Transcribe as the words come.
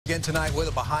Again tonight with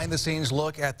a behind-the-scenes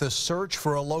look at the search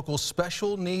for a local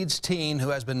special needs teen who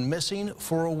has been missing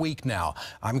for a week now.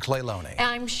 I'm Clay Loney.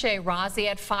 I'm Shay Rozzi.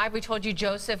 At 5, we told you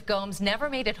Joseph Gomes never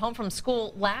made it home from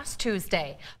school last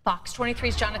Tuesday. Fox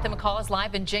 23's Jonathan McCall is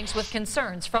live in Jenks with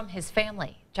concerns from his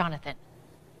family. Jonathan.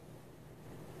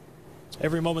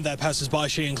 Every moment that passes by,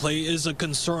 Shay and Clay, is a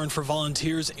concern for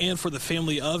volunteers and for the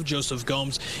family of Joseph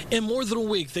Gomes. In more than a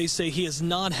week, they say he has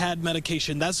not had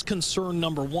medication. That's concern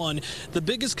number one. The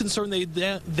biggest concern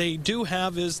they do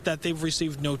have is that they've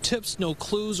received no tips, no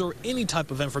clues, or any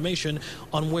type of information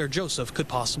on where Joseph could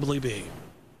possibly be.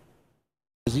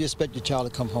 You expect your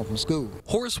child to come home from school.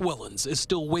 Horace Willens is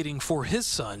still waiting for his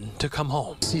son to come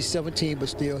home. He's 17, but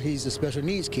still he's a special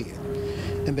needs kid.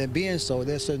 And by being so,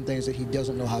 there's certain things that he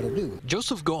doesn't know how to do.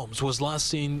 Joseph Gomes was last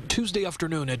seen Tuesday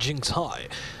afternoon at Jenks High.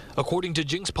 According to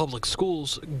Jenks Public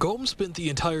Schools, Gomes spent the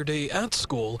entire day at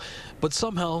school, but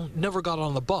somehow never got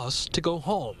on the bus to go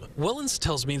home. Willens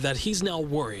tells me that he's now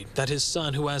worried that his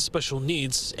son, who has special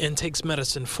needs and takes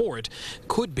medicine for it,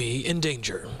 could be in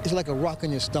danger. It's like a rock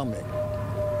in your stomach.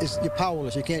 You're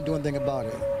powerless. You can't do anything about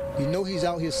it. You know he's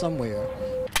out here somewhere.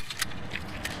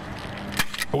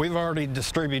 We've already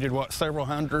distributed, several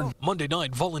hundred? Monday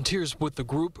night, volunteers with the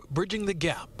group Bridging the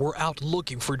Gap were out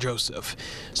looking for Joseph,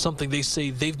 something they say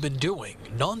they've been doing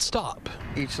nonstop.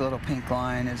 Each little pink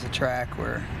line is a track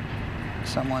where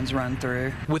someone's run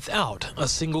through. Without a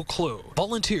single clue,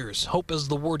 volunteers hope as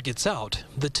the word gets out,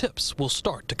 the tips will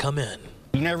start to come in.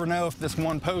 You never know if this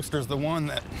one poster is the one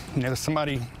that,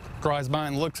 somebody drives by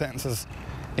and looks at and says,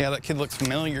 yeah, that kid looks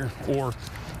familiar, or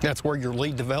that's where your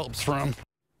lead develops from.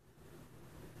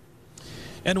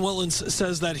 And Willens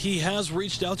says that he has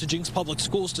reached out to Jenks Public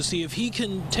Schools to see if he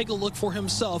can take a look for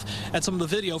himself at some of the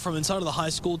video from inside of the high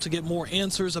school to get more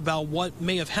answers about what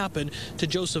may have happened to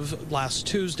Joseph last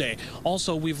Tuesday.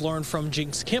 Also, we've learned from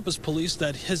Jenks Campus Police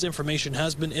that his information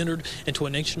has been entered into a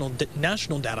national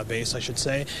database, I should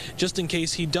say, just in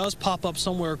case he does pop up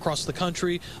somewhere across the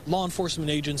country. Law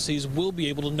enforcement agencies will be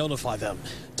able to notify them.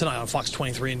 Tonight on Fox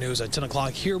 23 News at 10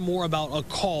 o'clock, hear more about a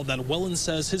call that Willens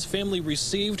says his family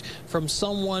received from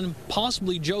someone,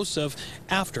 possibly Joseph,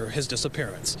 after his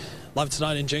disappearance. Live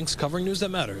tonight in Jenks, covering news that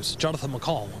matters, Jonathan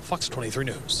McCall, Fox 23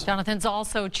 News. Jonathan's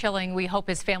also chilling. We hope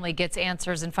his family gets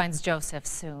answers and finds Joseph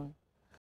soon.